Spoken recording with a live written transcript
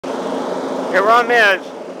Here I'm is.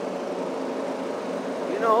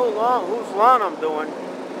 You know whose lawn I'm doing.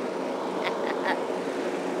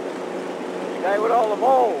 The guy with all the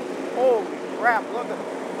mold. Holy crap, look at it.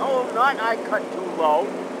 No, not I cut too low.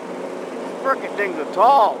 These frickin' things are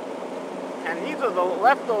tall. And these are the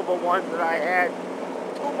leftover ones that I had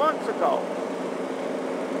 2 months ago.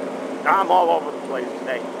 I'm all over the place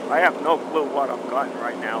today. I have no clue what I'm cutting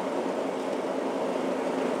right now.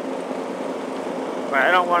 But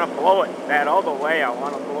I don't want to blow it that other way. I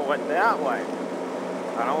want to blow it that way.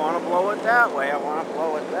 I don't want to blow it that way. I want to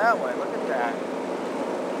blow it that way. Look at that.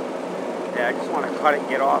 Yeah, I just want to cut it and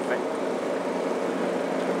get off it.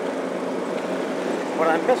 But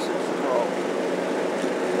I'm missing some rope.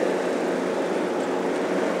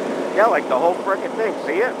 Yeah, like the whole frickin' thing.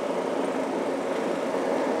 See it?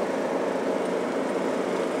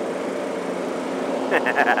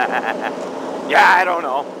 Yeah, I don't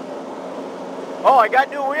know. Oh, I got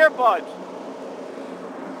new earbuds.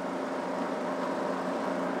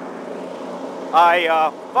 I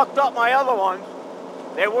fucked up my other ones.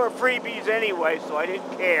 They were freebies anyway, so I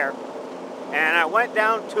didn't care. And I went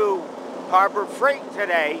down to Harbor Freight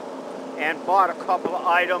today and bought a couple of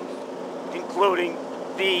items, including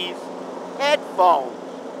these headphones.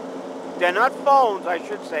 They're not phones, I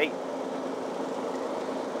should say.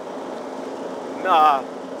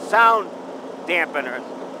 Sound dampeners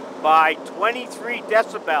by 23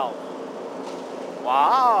 decibels.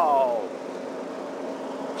 Wow.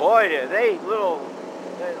 Boy, they're a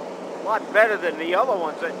lot better than the other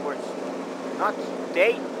ones that were not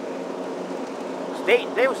state.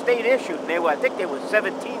 They were state issued. I think they were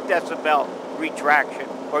 17 decibel retraction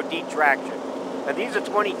or detraction. And these are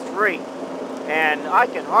 23. And I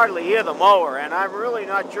can hardly hear the mower, and I'm really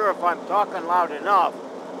not sure if I'm talking loud enough.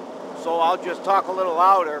 So I'll just talk a little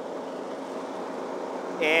louder,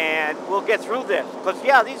 and we'll get through this. Because,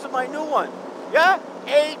 yeah, these are my new ones. Yeah,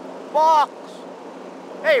 $8.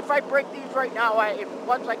 Hey, if I break these right now,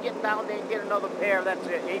 once I get down there and get another pair, that's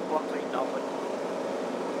it. $8 ain't nothing.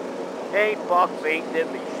 $8 ain't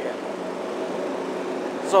diddly shit.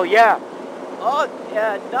 So, yeah. Oh,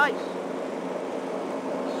 yeah, nice.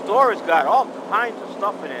 The store has got all kinds of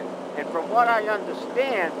stuff in it. And from what I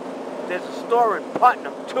understand, there's a store in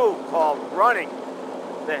Putnam, too, called Running,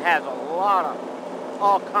 that has a lot of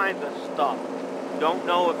all kinds of stuff. Don't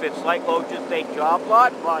know if it's like Loja State Job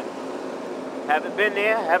Lot, but haven't been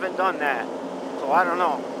there, haven't done that. So I don't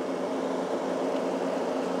know.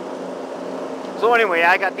 So anyway,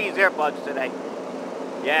 I got these earbuds today.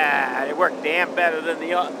 Yeah, they work damn better than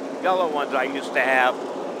the other ones I used to have.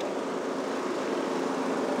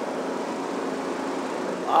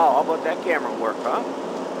 Oh, how about that camera work, huh?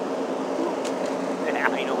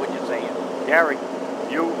 I know what you're saying. Gary,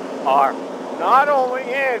 you are not only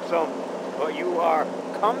handsome, but you are,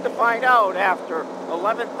 come to find out after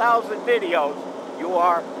 11,000 videos, you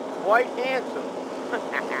are quite handsome.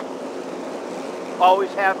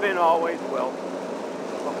 Always have been, always will.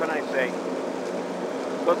 What can I say?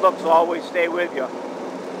 Good looks always stay with you.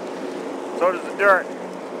 So does the dirt.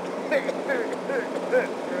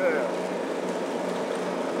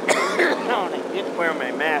 I didn't wear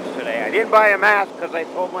my mask today. I didn't buy a mask because I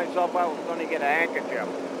told myself I was going to get a handkerchief.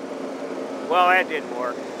 Well, that didn't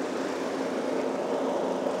work.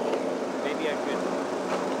 Maybe I should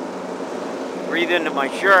breathe into my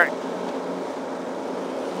shirt.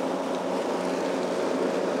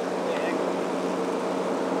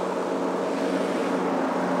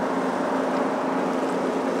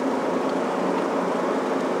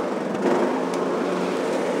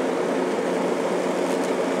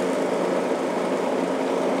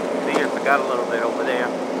 Got a little bit over there. I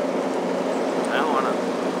don't want to.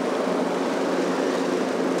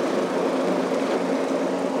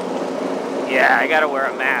 Yeah, I got to wear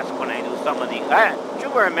a mask when I do some of these. I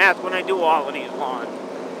should wear a mask when I do all of these lawns.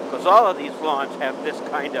 Because all of these lawns have this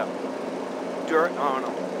kind of dirt on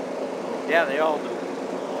them. Yeah, they all do.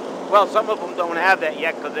 Well, some of them don't have that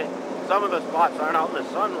yet because some of the spots aren't out in the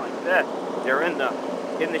sun like this. They're in the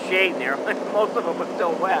shade there. Most of them are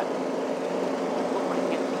still wet.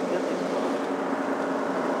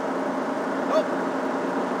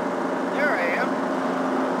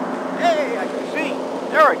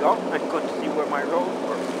 There I go. I couldn't see where my roads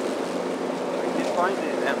were. I did find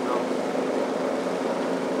it then though.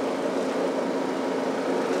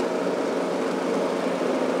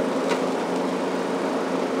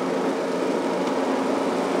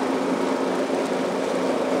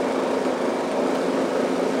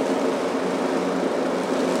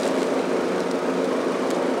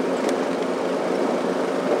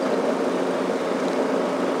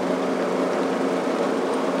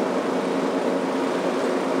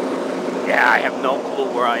 Yeah, I have no clue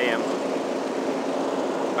where I am.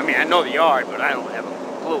 I mean, I know the yard, but I don't have a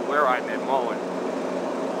clue where I'm at mowing.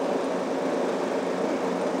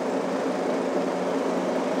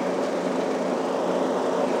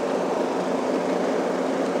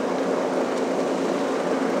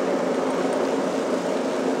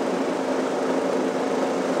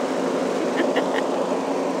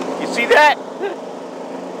 You see that?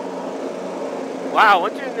 Wow,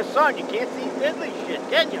 once you're in the sun, you can't see diddly shit,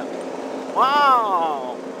 can you?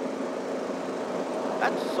 Wow.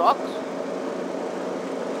 That sucks.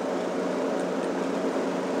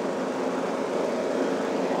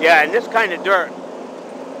 Yeah, and this kind of dirt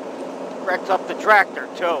wrecks up the tractor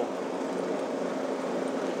too.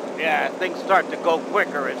 Yeah, things start to go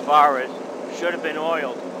quicker as far as should have been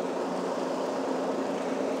oiled.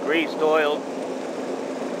 Greased, oiled.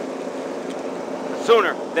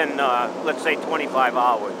 Sooner than, let's say, 25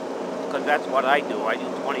 hours. Because that's what I do. I do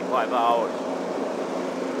 25 hours.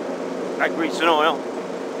 I grease and oil.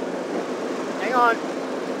 Hang on.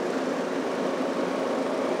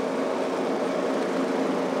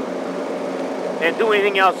 And do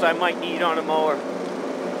anything else I might need on a mower.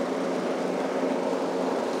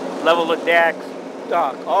 Level the decks.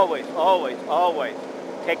 Doc, always, always, always.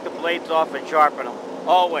 Take the blades off and sharpen them.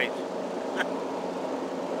 Always.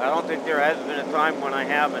 I don't think there has been a time when I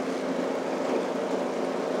haven't.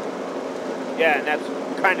 Yeah, and that's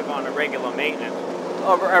kind of on a regular maintenance.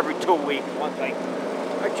 Over every 2 weeks. Once I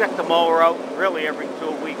check the mower out, really every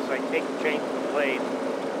 2 weeks I change the blades.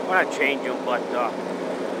 Well, not change them, but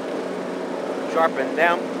sharpen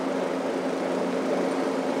them.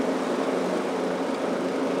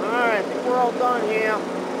 Alright, I think we're all done here.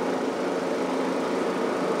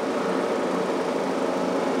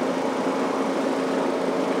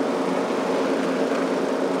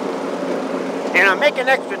 And I'm making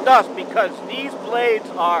extra dust because these blades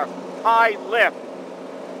are high lift.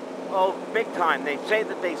 Oh, big time. They say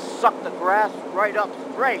that they suck the grass right up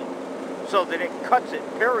straight so that it cuts it,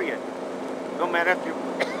 period. No matter if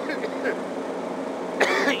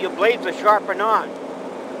your blades are sharp or not.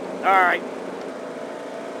 All right.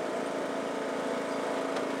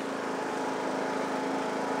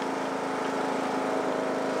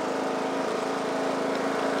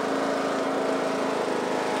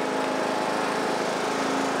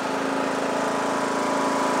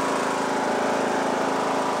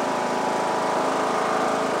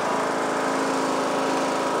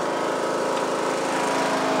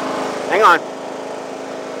 Hang on.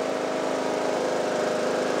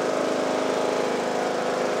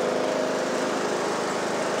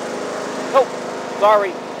 Oh,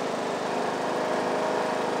 sorry.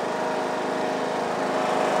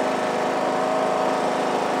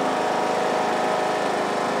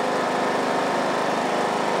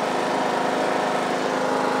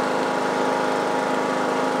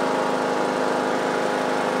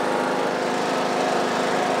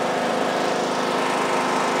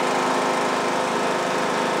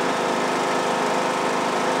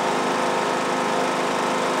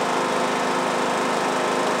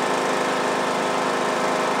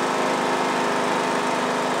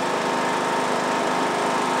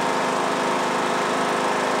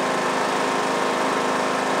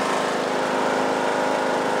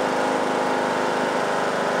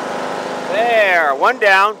 There, one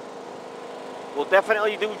down. We'll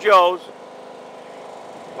definitely do Joe's.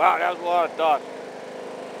 Wow, that was a lot of dust.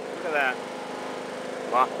 Look at that.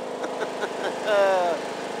 Wow.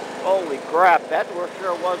 Holy crap, that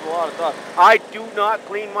sure was a lot of dust. I do not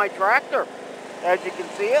clean my tractor, as you can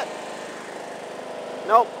see it.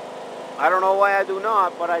 Nope. I don't know why I do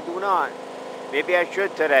not, but I do not. Maybe I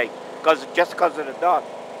should today, just because of the dust.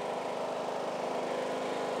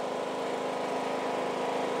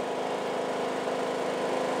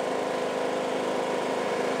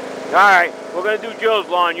 All right, we're going to do Joe's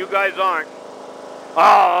lawn. You guys aren't.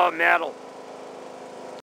 Oh, metal.